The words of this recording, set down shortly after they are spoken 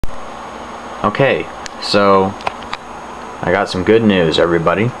Okay, so I got some good news,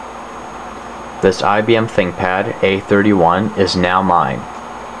 everybody. This IBM Thinkpad A31 is now mine.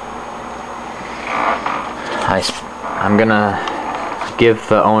 I'm gonna give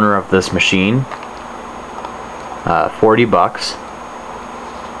the owner of this machine 40 bucks,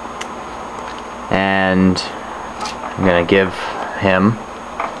 and I'm gonna give him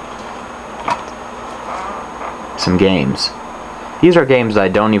some games. These are games I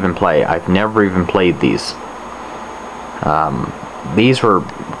don't even play. I've never even played these. These were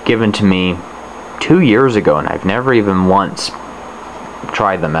given to me 2 years ago, and I've never even once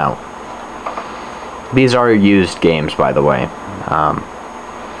tried them out. These are used games, by the way.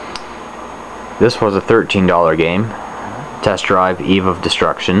 This was a $13 game, Test Drive Eve of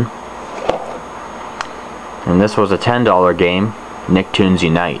Destruction. And this was a $10 game, Nicktoons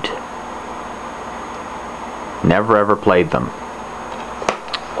Unite. Never ever played them.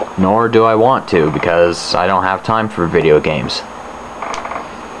 Nor do I want to, because I don't have time for video games.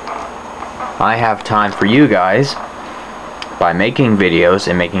 I have time for you guys by making videos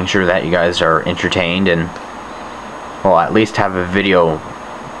and making sure that you guys are entertained and, well, at least have a video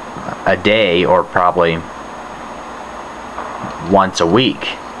a day, or probably once a week.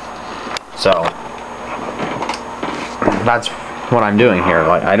 So that's what I'm doing here.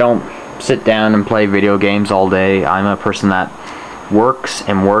 Like, I don't sit down and play video games all day. I'm a person that works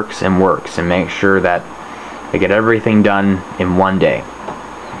and works and works and makes sure that I get everything done in one day.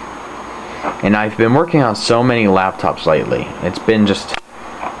 And I've been working on so many laptops lately. It's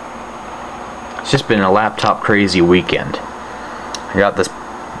just been a laptop crazy weekend. I got this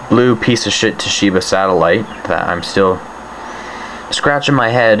blue piece of shit Toshiba satellite that I'm still scratching my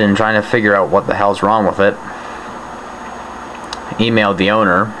head and trying to figure out what the hell's wrong with it. Emailed the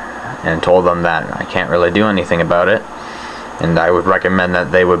owner and told them that I can't really do anything about it, and I would recommend that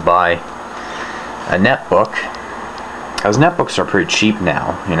they would buy a netbook, because netbooks are pretty cheap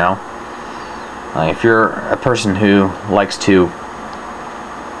now, you know. If you're a person who likes to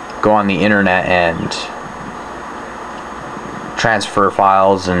go on the internet and transfer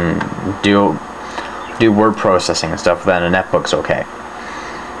files and do word processing and stuff, then a netbook's okay.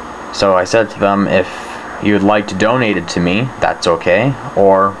 So I said to them, if you would like to donate it to me, that's okay,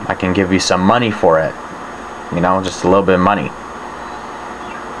 or I can give you some money for it, you know, just a little bit of money.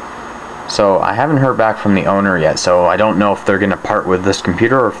 So I haven't heard back from the owner yet, so I don't know if they're gonna part with this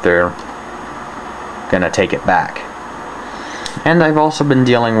computer or if they're gonna take it back. And I've also been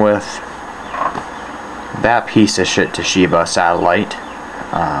dealing with that piece of shit Toshiba satellite.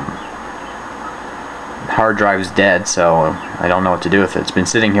 Hard drive's dead, so I don't know what to do with it. It's been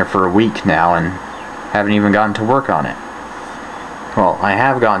sitting here for a week now and haven't even gotten to work on it. Well, I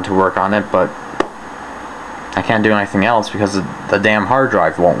have gotten to work on it, but I can't do anything else because the damn hard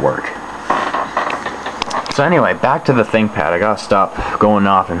drive won't work. So anyway, back to the ThinkPad. I gotta stop going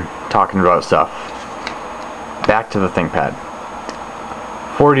off and talking about stuff. Back to the ThinkPad.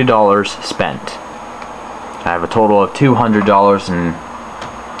 $40 spent. I have a total of $200, and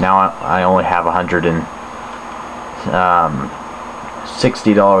now I only have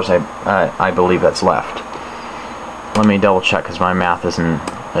 $160 I believe that's left. Let me double check, because my math isn't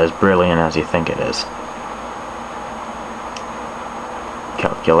as brilliant as you think it is.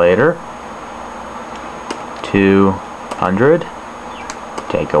 Calculator. 200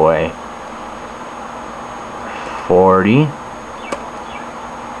 take away 40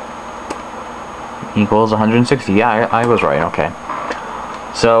 equals 160. Yeah, I was right. Okay.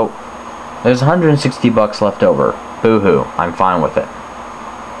 So there's 160 bucks left over. Boo-hoo. I'm fine with it.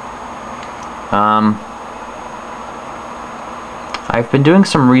 I've been doing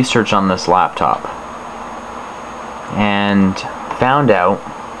some research on this laptop and found out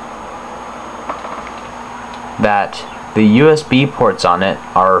that the USB ports on it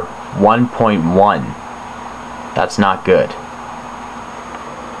are 1.1. That's not good.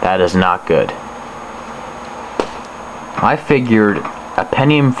 That is not good. I figured a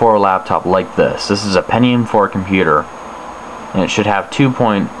Pentium 4 laptop like this. This is a Pentium 4 computer, and it should have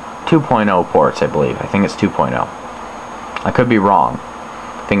 2.0 ports, I believe. I think it's 2.0. I could be wrong.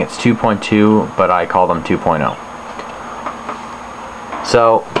 I think it's 2.2, but I call them 2.0.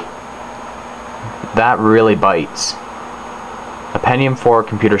 So that really bites. A Pentium 4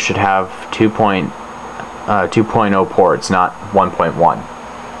 computer should have 2.0 ports, not 1.1.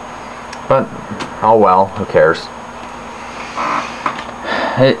 But oh well, who cares?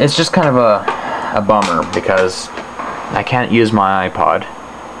 It's just kind of a bummer, because I can't use my iPod.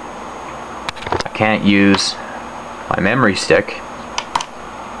 I can't use my memory stick.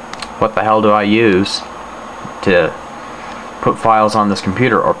 What the hell do I use to put files on this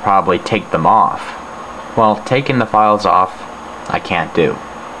computer or probably take them off. Well, taking the files off, I can't do.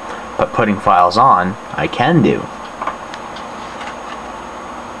 But putting files on, I can do.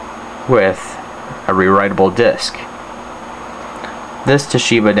 With a rewritable disk. This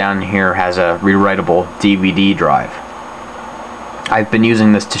Toshiba down here has a rewritable DVD drive. I've been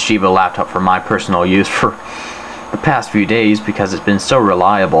using this Toshiba laptop for my personal use for the past few days because it's been so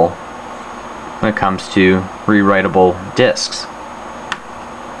reliable when it comes to rewritable disks.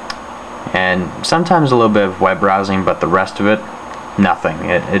 And sometimes a little bit of web browsing, but the rest of it, nothing.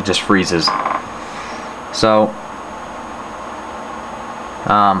 It just freezes. So,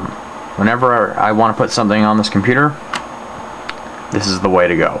 whenever I want to put something on this computer, this is the way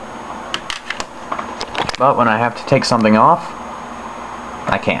to go. But when I have to take something off,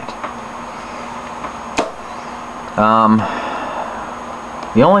 I can't.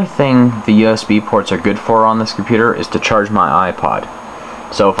 The only thing the USB ports are good for on this computer is to charge my iPod.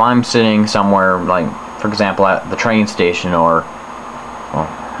 So if I'm sitting somewhere, like, for example, at the train station, or, well,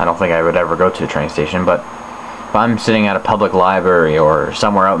 I don't think I would ever go to a train station, but if I'm sitting at a public library or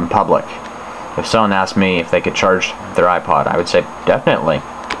somewhere out in public, if someone asked me if they could charge their iPod, I would say definitely.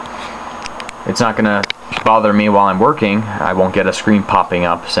 It's not gonna bother me while I'm working. I won't get a screen popping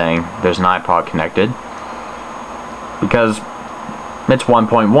up saying there's an iPod connected, because it's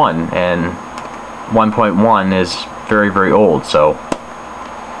 1.1 and 1.1 is very, very old, so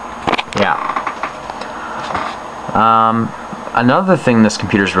yeah. Another thing this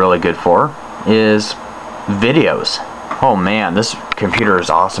computer is really good for is videos. Oh man, this computer is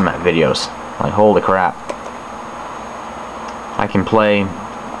awesome at videos. Like, holy crap. I can play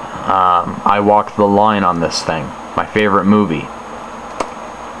I Walk the Line on this thing. My favorite movie.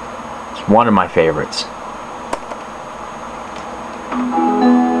 It's one of my favorites.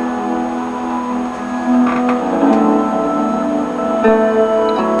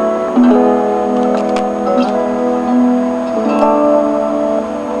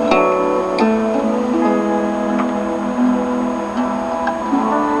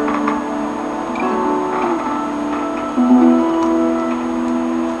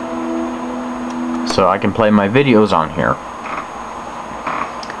 So I can play my videos on here.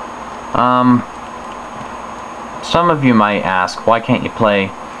 Some of you might ask, why can't you play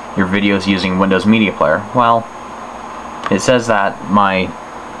your videos using Windows Media Player? Well, it says that my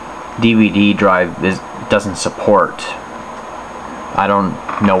DVD drive doesn't support. I don't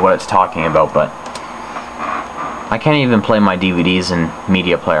know what it's talking about, but I can't even play my DVDs in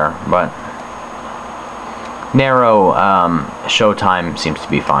Media Player, but narrow showtime seems to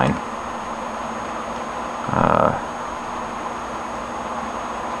be fine.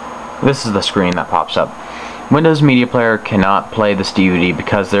 This is the screen that pops up. Windows Media Player cannot play this DVD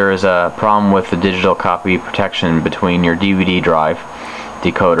because there is a problem with the digital copy protection between your DVD drive,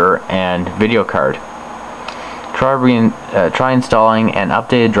 decoder, and video card. Try installing an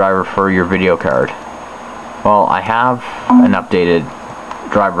updated driver for your video card. Well, I have an updated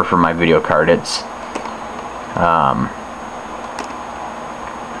driver for my video card. It's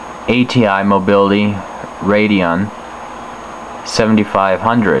ATI Mobility Radeon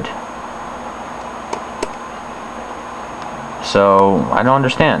 7500. So I don't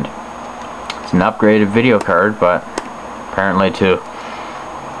understand. It's an upgraded video card, but apparently to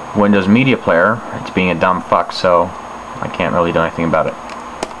Windows Media Player, it's being a dumb fuck, so I can't really do anything about it.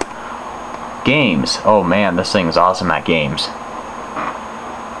 Games. Oh man, this thing is awesome at games.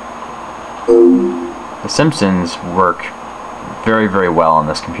 The Simpsons work very, very well on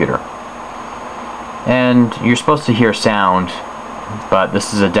this computer. And you're supposed to hear sound, but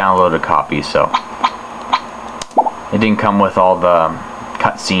this is a downloaded copy, so it didn't come with all the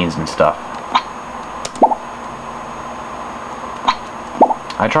cutscenes and stuff.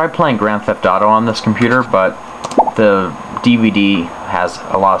 I tried playing Grand Theft Auto on this computer, but the DVD has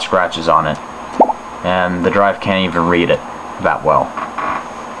a lot of scratches on it, and the drive can't even read it that well.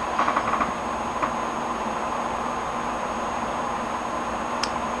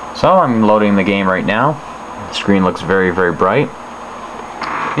 So I'm loading the game right now. The screen looks very, very bright.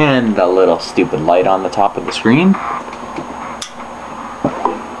 And a little stupid light on the top of the screen.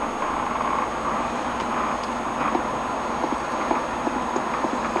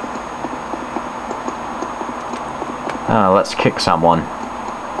 Let's kick someone.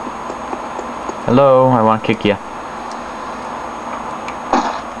 Hello, I want to kick you.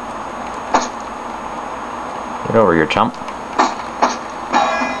 Get over here, chump.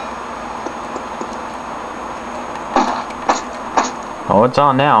 Oh, it's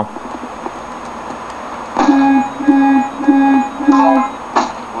on now.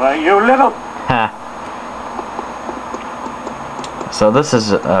 Well, you little... Ha. So this is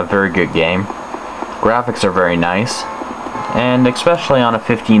a very good game. Graphics are very nice, and especially on a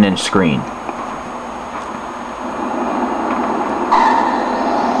 15-inch screen.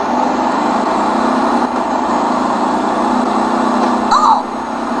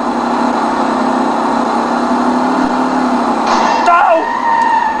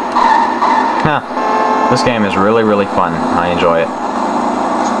 This game is really, really fun. I enjoy it.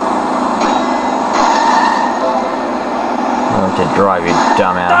 Oh, to drive, you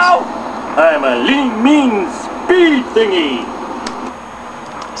dumbass. Ow! I'm a lean, mean speed thingy.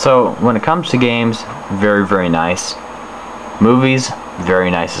 So, when it comes to games, very, very nice. Movies, very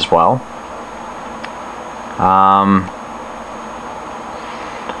nice as well. I'm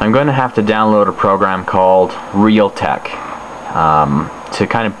going to have to download a program called Realtek. To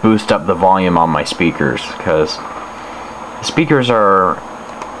kind of boost up the volume on my speakers, because the speakers are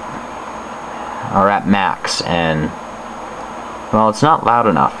at max, and well, it's not loud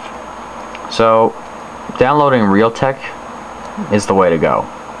enough. So downloading Realtek is the way to go.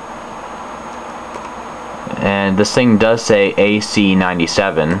 And this thing does say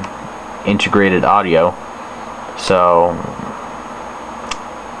AC97 integrated audio, so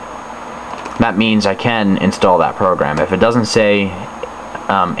that means I can install that program. If it doesn't say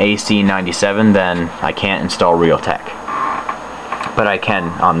AC97, then I can't install Realtek, but I can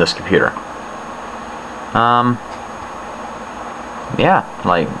on this computer. Yeah,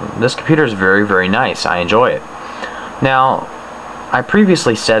 like, this computer is very, very nice. I enjoy it. Now, I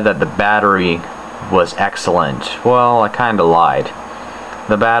previously said that the battery was excellent. Well, I kinda lied.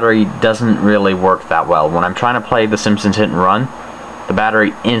 The battery doesn't really work that well. When I'm trying to play The Simpsons Hit and Run, the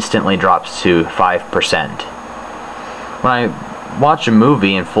battery instantly drops to 5%. When I watch a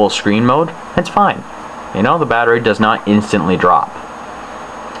movie in full screen mode, it's fine. You know, the battery does not instantly drop.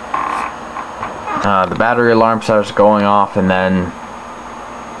 The battery alarm starts going off, and then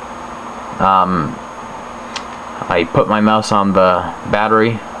I put my mouse on the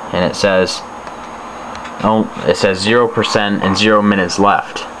battery, and it says 0% and 0 minutes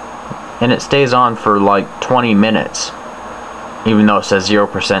left, and it stays on for like 20 minutes, even though it says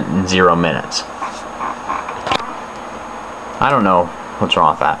 0% and 0 minutes. I don't know what's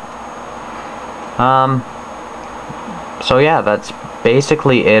wrong with that. So yeah, that's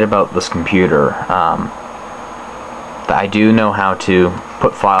basically it about this computer. I do know how to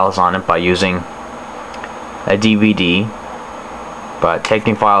put files on it by using a DVD, but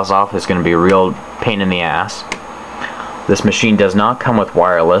taking files off is going to be a real pain in the ass. This machine does not come with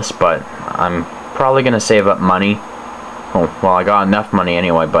wireless, but I'm probably going to save up money. Oh, well, I got enough money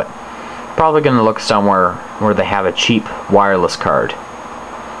anyway, but probably going to look somewhere where they have a cheap wireless card.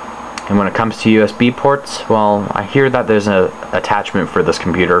 And when it comes to USB ports, well, I hear that there's an attachment for this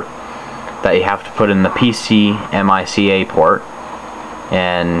computer that you have to put in the PCMICA port,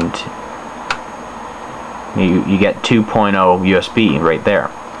 and you get 2.0 USB right there.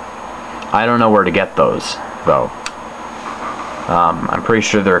 I don't know where to get those, though. I'm pretty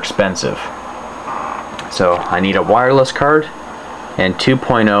sure they're expensive. So I need a wireless card and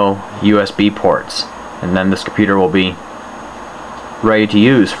 2.0 USB ports, and then this computer will be ready to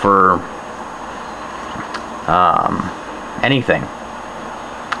use for anything.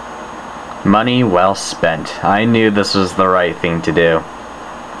 Money well spent. I knew this was the right thing to do.